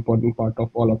 most important part of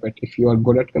all of it. If you are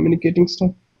good at communicating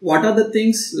stuff, What are the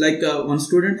things like one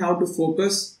student have to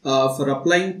focus for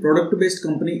applying product-based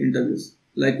company interviews?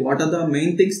 Like what are the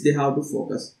main things they have to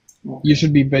focus? you Okay.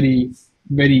 should be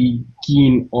very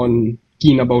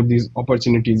keen about these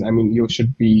opportunities. I mean, you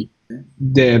should be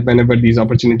there whenever these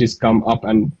opportunities come up,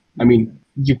 and I mean, Okay.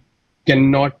 you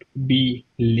cannot be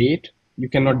late. You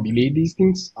cannot Okay. delay these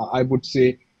things. I would say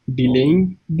Okay.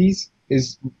 delaying these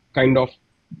is kind of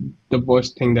the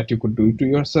worst thing that you could do to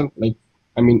yourself. Like,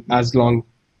 I mean, as long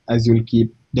as you'll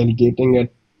keep delegating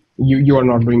it, you are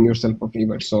not doing yourself a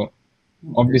favor. So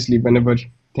Okay. obviously, whenever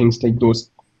things like those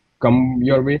come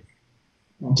your way,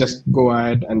 Okay. just go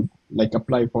ahead and like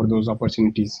apply for those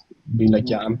opportunities. Be like,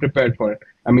 yeah, I'm Okay. prepared for it.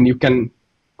 I mean, you can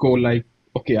go like,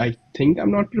 okay, I think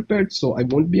I'm not prepared, so I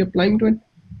won't be applying to it.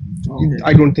 Okay.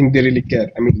 I don't think they really care.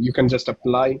 I mean, you can just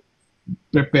apply,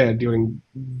 prepare during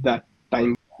that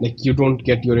time. Like, you don't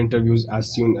get your interviews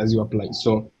as soon as you apply,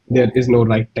 so there is Okay. no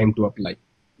right time to apply.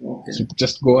 So Okay.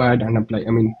 just go ahead and apply.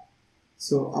 I mean,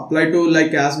 So apply to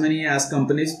like as many as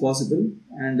companies possible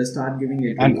and start giving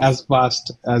and interviews. as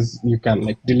fast as you can.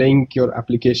 Like, delaying your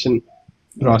application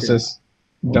Okay. process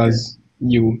Okay. does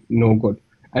you no good.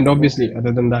 And obviously, Okay.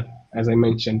 other than that, as I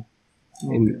mentioned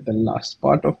in Okay. the last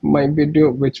part of my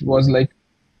video, which was like,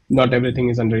 not everything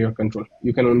is under your control.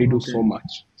 You can only do so Okay.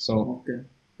 much. So Okay.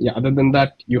 yeah, other than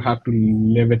that, you have to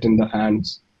leave it in the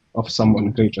hands of someone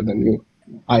Okay. greater than you.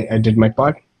 I did my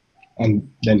part, and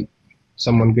then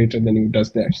someone greater than you does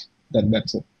theirs.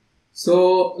 That's it. So,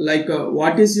 like,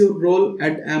 what is your role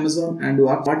at Amazon and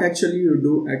what actually you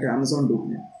do at Amazon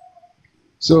Dublin?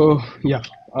 So yeah,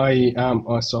 I am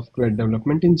a software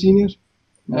development engineer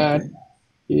at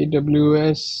Okay.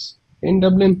 AWS in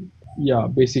Dublin. Yeah,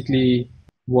 basically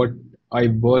what I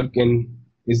work in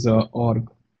is a org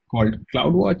called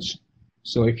CloudWatch.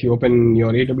 So if you open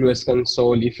your AWS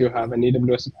console, if you have an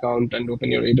AWS account and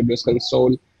open your AWS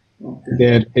console, Okay.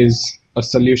 there is a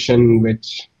solution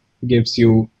which gives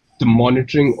you the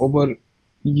monitoring over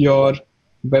your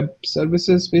web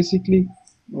services basically.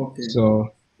 Okay. So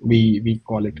we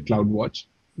call it CloudWatch,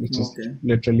 which is Okay.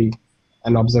 literally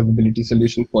an observability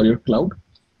solution for your cloud.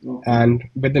 Okay. And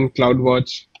within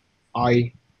CloudWatch,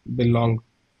 I belong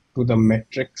to the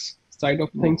metrics side of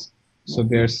Oh, things. So okay.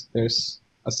 there's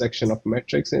a section of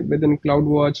metrics within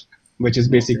CloudWatch, which is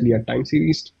Okay. basically a time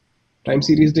Okay.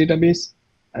 series database,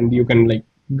 and you can like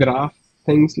graph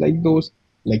things like those.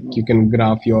 Like, you Okay. can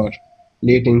graph your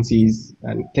latencies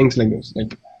and things like those.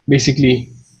 Like, basically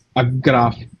a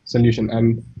graph solution.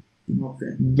 And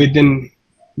Okay. within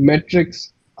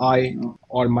metrics, I No.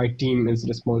 or my team is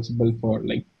responsible for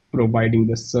like providing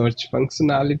the search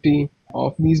functionality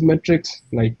of these metrics.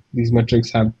 Like, these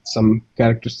metrics have some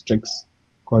characteristics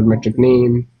called metric Okay.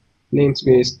 name, Oh,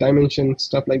 namespace, dimension,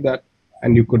 stuff like that.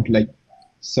 And you could like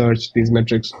search these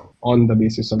metrics on the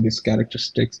basis of these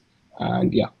characteristics.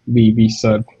 And yeah, we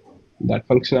serve that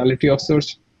functionality of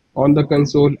search on the okay.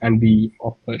 console, and we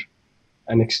offer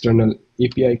an external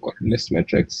API called list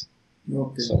metrics.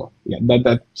 Okay. So yeah,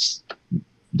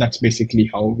 that's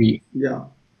basically how we Yeah.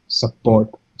 support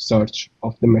search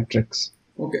of the metrics.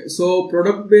 Okay. So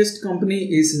product-based company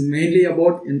is mainly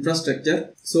about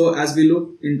infrastructure. So as we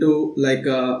look into like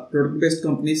product-based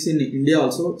companies in India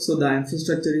also, so the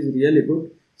infrastructure is really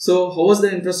good. So how was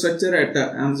the infrastructure at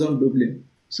Amazon Dublin?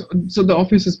 So the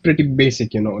office is pretty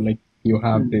basic, like you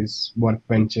have Hmm. these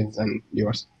workbenches and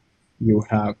you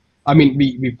have. I mean,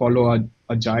 we follow a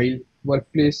agile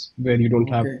workplace where you don't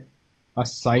have Okay.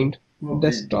 assigned Okay.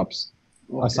 desktops,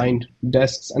 Okay. assigned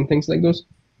desks, and things like those.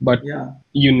 But Yeah.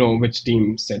 you know which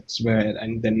team sits where,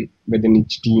 and then within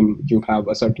each team you have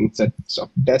a certain sets of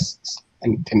desks,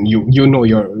 and then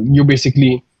you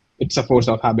basically, it's a force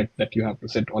of habit that you have to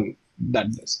sit on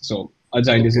that desk. So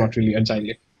agile is Okay. not really agile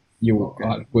if you Okay.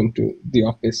 are going to the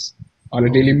office on a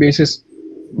daily Okay. basis.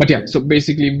 But yeah, Okay. so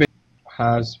basically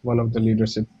has one of the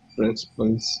leadership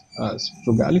principles as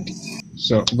frugality.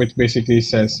 So, which basically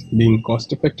says being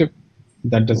cost effective.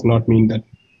 That does Okay. not mean that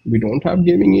we don't have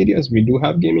gaming areas. We do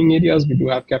have gaming areas. We do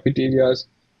have cafeterias.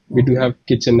 We do have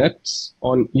kitchenettes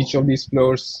on each of these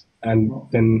floors, and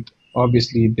then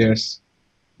obviously there's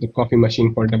the coffee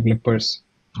machine for developers,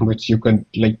 which you could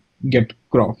like get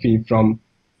coffee from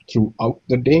throughout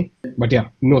the day. But yeah,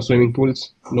 no swimming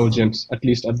pools, no gyms, at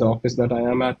least at the office that I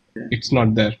am at. It's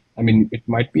not there. I mean, it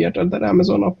might be at other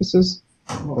Amazon offices,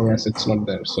 or else it's not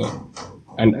there. So,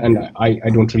 and I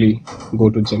don't really go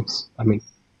to gyms. I mean,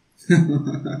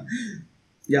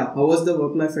 Yeah, how was the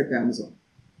work life at Amazon?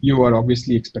 you are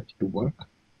obviously expected to work.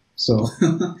 So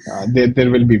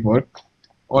there will be work.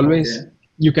 Always. Okay.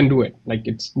 You can do it. Like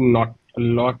it's not a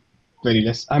lot, very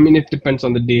less. I mean, it depends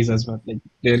on the days as well. Like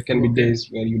there can be days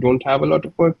where you don't have a lot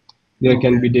of work. There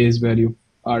can be days where you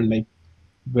are like,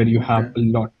 where you have a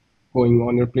lot going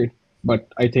on your plate. But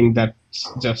I think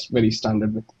that's just very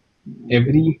standard with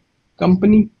every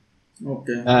company.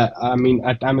 Okay. I mean,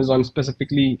 at Amazon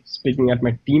specifically, speaking at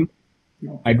my team,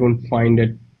 I don't find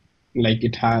it like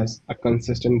it has a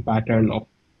consistent pattern of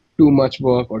too much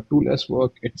work or too less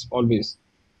work. It's always,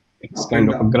 it's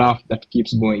kind of a graph that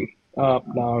keeps going up,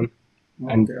 down,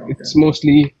 and it's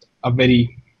mostly a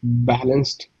very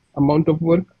balanced amount of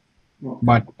work.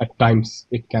 But at times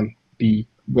it can be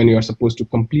when you are supposed to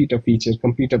complete a feature,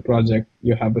 complete a project,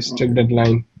 you have a strict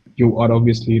deadline, you are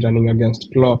obviously running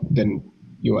against clock, then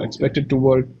you are expected to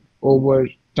work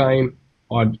overtime,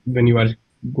 or when you are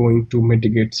going to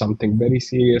mitigate something very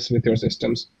serious with your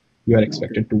systems, you are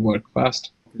expected to work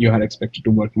fast, you are expected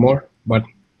to work more, but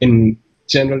in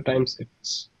general times,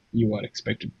 it's you are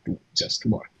expected to just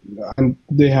work. And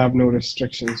they have no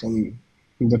restrictions on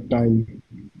the time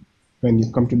when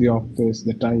you come to the office,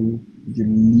 the time you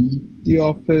leave the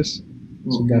office.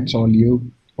 So that's all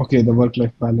you. Okay, the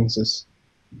work-life balance is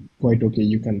quite okay.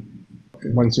 You can,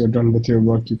 once you're done with your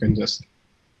work, you can just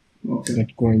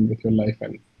get going with your life.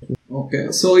 And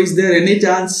okay, so is there any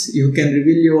chance you can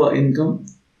reveal your income,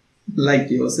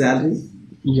 like your salary?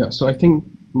 Yeah, so I think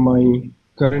my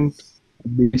current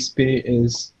base pay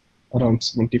is around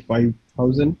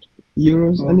 75,000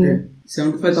 euros a year.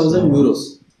 75,000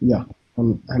 euros? Yeah.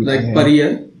 Like per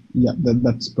year? Yeah,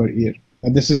 that's per year.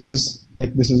 This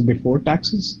is before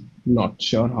taxes. Not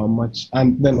sure how much.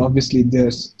 And then obviously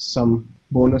there's some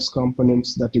bonus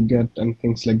components that you get and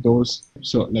things like those.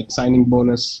 So like signing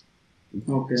bonus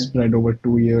spread over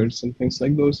 2 years and things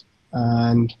like those.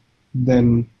 And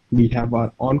then we have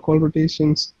our on-call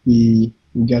rotations. We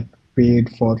get paid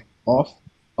for off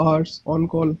hours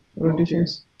on-call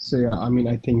rotations. So yeah, I mean,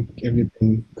 I think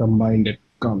everything combined, it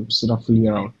comes roughly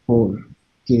around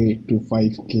 4K to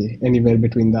 5K, anywhere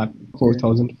between that,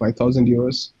 4,000 to 5,000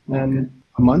 euros and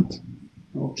a month.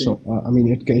 So I mean,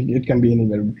 it can be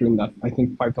anywhere between that. I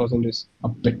think 5,000 is a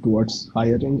bit towards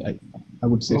higher range. I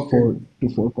would say 4 to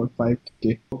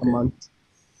 4.5K a month.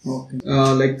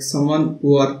 Like someone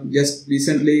who are just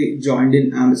recently joined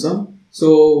in Amazon.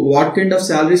 So what kind of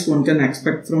salaries one can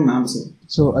expect from Amazon?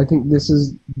 So I think this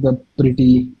is the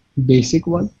pretty basic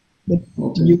one that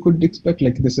you could expect.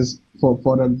 Like this is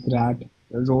for a grad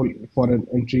role, for an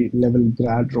entry level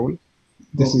grad role.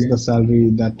 This is the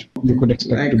salary that you could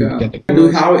expect to be getting. Do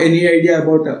you have any idea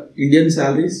about Indian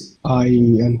salaries? I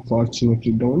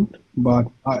unfortunately don't, but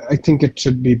I think it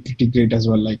should be pretty great as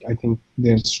well. Like I think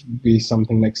there should be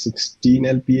something like 16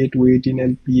 LPA to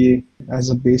 18 LPA as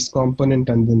a base component,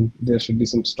 and then there should be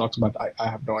some stocks, but I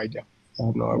have no idea. I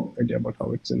have no idea about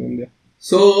how it's in India.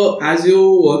 So as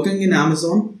you working in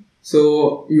Amazon,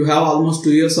 so you have almost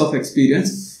 2 years of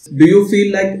experience. Do you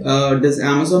feel like does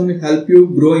Amazon will help you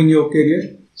grow in your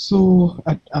career? So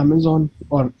at Amazon,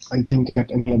 or I think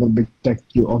at any other big tech,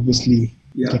 you obviously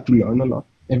get to learn a lot.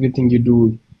 Everything you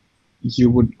do, you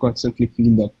would constantly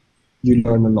feel that you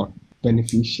learn a lot.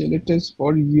 Beneficial it is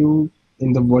for you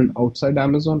in the world outside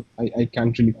Amazon. I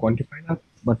can't really quantify that,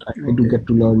 but I do get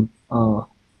to learn a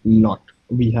lot.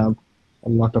 We have a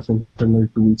lot of internal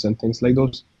tools and things like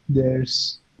those.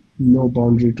 There's no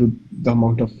boundary to the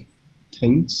amount of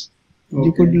things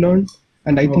you could learn,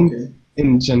 and I think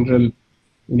in general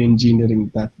in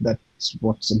engineering that's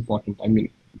what's important. I mean,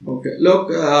 look,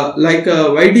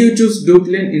 why do you choose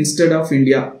Dublin instead of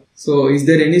India? So is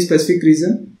there any specific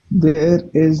reason? There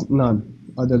is none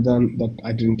other than that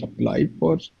I didn't apply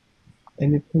for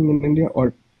anything in India,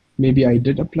 or maybe I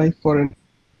did apply for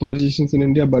positions in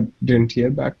India but didn't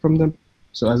hear back from them.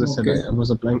 So as I said, I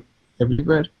was applying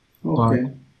everywhere, but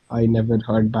I never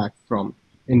heard back from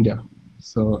India.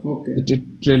 So it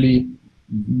really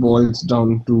boils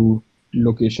down to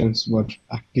locations were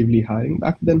actively hiring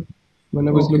back then when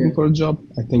I was looking for a job.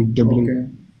 I think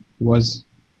Dublin was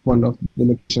one of the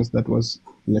locations that was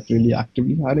like really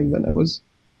actively hiring when I was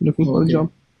looking for a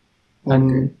job.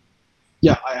 And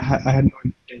yeah, I had no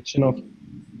intention of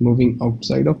moving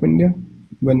outside of India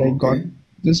when I got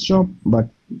this job. But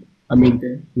I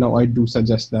mean, now I do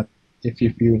suggest that if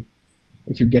you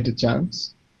get a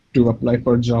chance to apply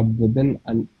for a job within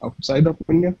and outside of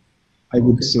India, I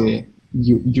would say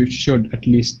you should at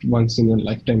least once in your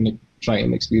lifetime like try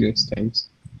and experience things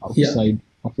outside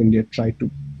of India. Try to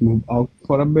move out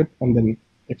for a bit, and then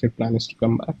if your plan is to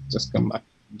come back, just come back.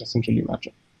 It doesn't really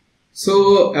matter.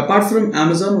 So apart from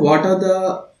Amazon, what are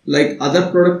the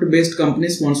other product-based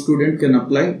companies one student can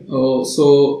apply?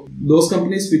 So those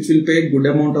companies which will pay good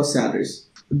amount of salaries.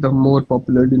 The more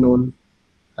popularly known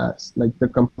as like the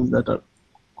companies that are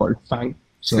called FANG.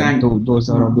 So those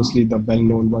are obviously the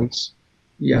well-known ones,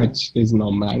 which is now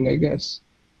Mang, I guess.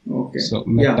 So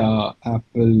Meta,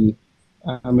 Apple,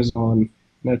 Amazon,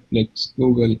 Netflix,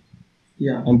 Google,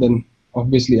 and then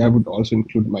obviously I would also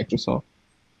include Microsoft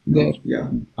there.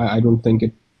 I don't think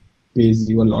it pays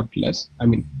you a lot less. I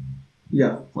mean,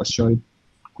 for sure it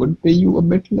could pay you a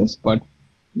bit less, but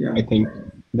I think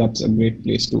that's a great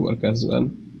place to work as well.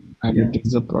 And it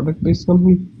is a product-based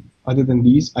company. Other than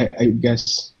these, I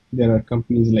guess there are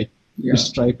companies like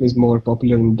Stripe is more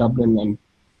popular in Dublin and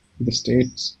the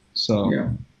States. So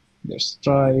there's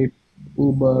Stripe,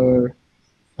 Uber.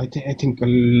 I think a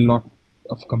lot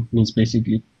of companies,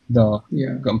 basically the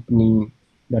company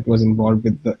that was involved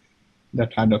with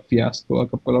that had a fiasco a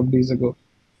couple of days ago,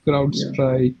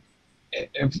 CrowdStrike,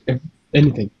 if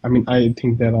anything. I mean, I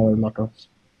think there are a lot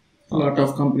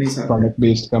of companies,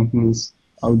 product-based companies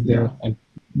out there, and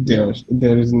there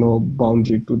is no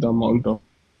boundary to the amount of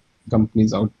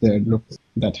companies out there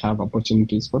that have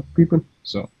opportunities for people.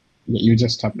 So you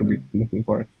just have to be looking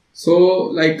for it.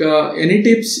 So any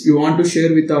tips you want to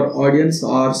share with our audience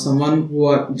or someone who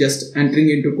are just entering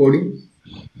into coding?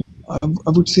 I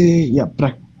would say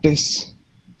practice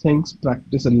things,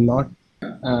 practice a lot,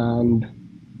 and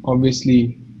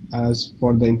obviously as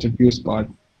for the interviews part,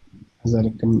 as I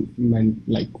recommend,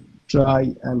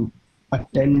 try and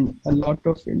attend a lot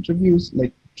of interviews,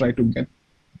 try to get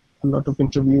a lot of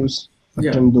interviews,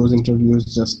 attend those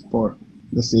interviews just for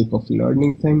the sake of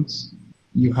learning things.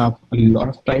 You have a lot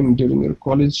of time during your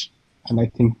college, and I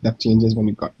think that changes when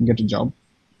you get a job.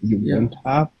 You won't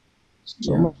have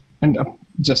so much, and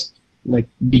just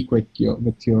be quick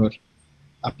with your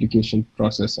application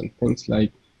process and things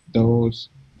like those.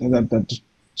 That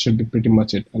should be pretty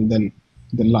much it. And then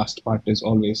the last part is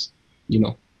always,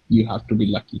 you have to be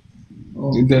lucky.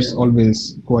 There's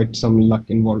always quite some luck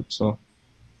involved, so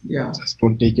just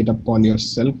don't take it upon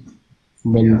yourself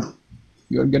when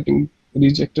you're getting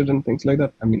rejected and things like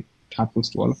that. I mean, it happens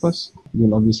to all of us.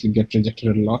 You'll obviously get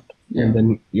rejected a lot, and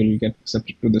then you'll get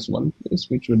accepted to this one place,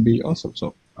 which would be awesome.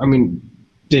 So I mean,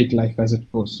 take life as it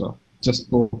goes. So just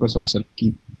focus on yourself,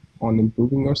 keep on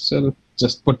improving yourself,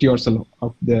 just put yourself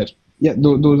out there.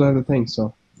 Those are the things.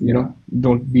 So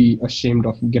don't be ashamed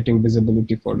of getting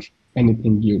visibility for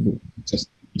anything you do.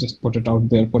 Just put it out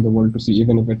there for the world to see,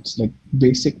 even if it's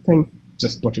basic thing.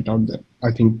 Just put it out there.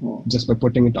 I think just by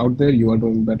putting it out there, you are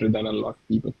doing better than a lot of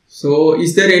people. So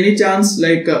is there any chance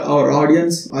our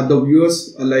audience or the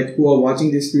viewers who are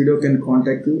watching this video can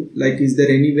contact you? Is there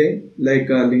any way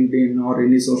LinkedIn or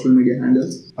any social media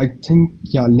handles? I think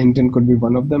LinkedIn could be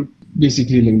one of them.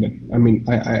 Basically LinkedIn. I mean,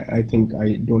 I think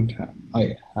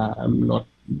I am not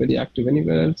very active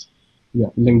anywhere else.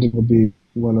 LinkedIn would be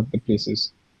one of the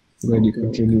places where you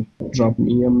could really drop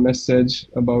me a message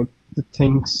about the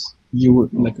things you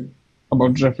would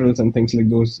about referrals and things like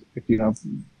those, if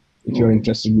you're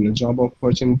interested in a job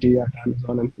opportunity at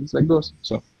Amazon and things like those.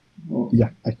 So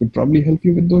I could probably help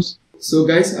you with those. So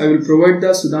guys, I will provide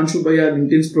the Sudanshu Bhaiya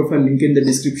LinkedIn's profile link in the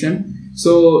description.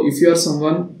 So if you are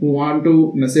someone who want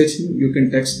to message him, you can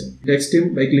text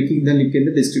him by clicking the link in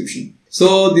the description.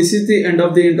 So this is the end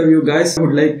of the interview, guys. I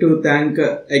would like to thank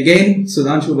again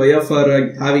Sudanshu Bhaiya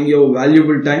for having your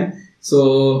valuable time.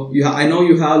 So I know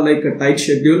you have a tight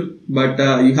schedule, but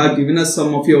you have given us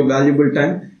some of your valuable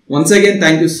time. Once again,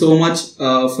 thank you so much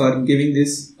for giving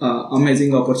this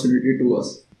amazing opportunity to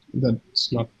us.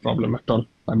 That's not a problem at all.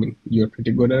 I mean, you're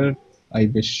pretty good at it. I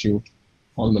wish you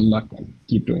all the luck and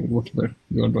keep doing whatever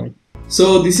you're doing.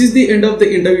 So this is the end of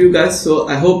the interview, guys. So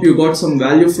I hope you got some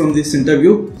value from this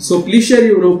interview. So please share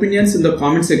your opinions in the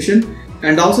comment section.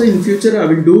 And also in future, I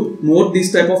will do more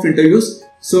these type of interviews.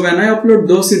 So when I upload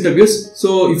those interviews,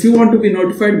 so if you want to be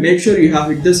notified, make sure you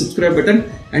have hit the subscribe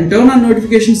button and turn on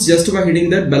notifications just by hitting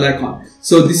that bell icon.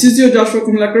 So this is your Joshua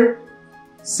Kamalakar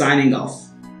signing off.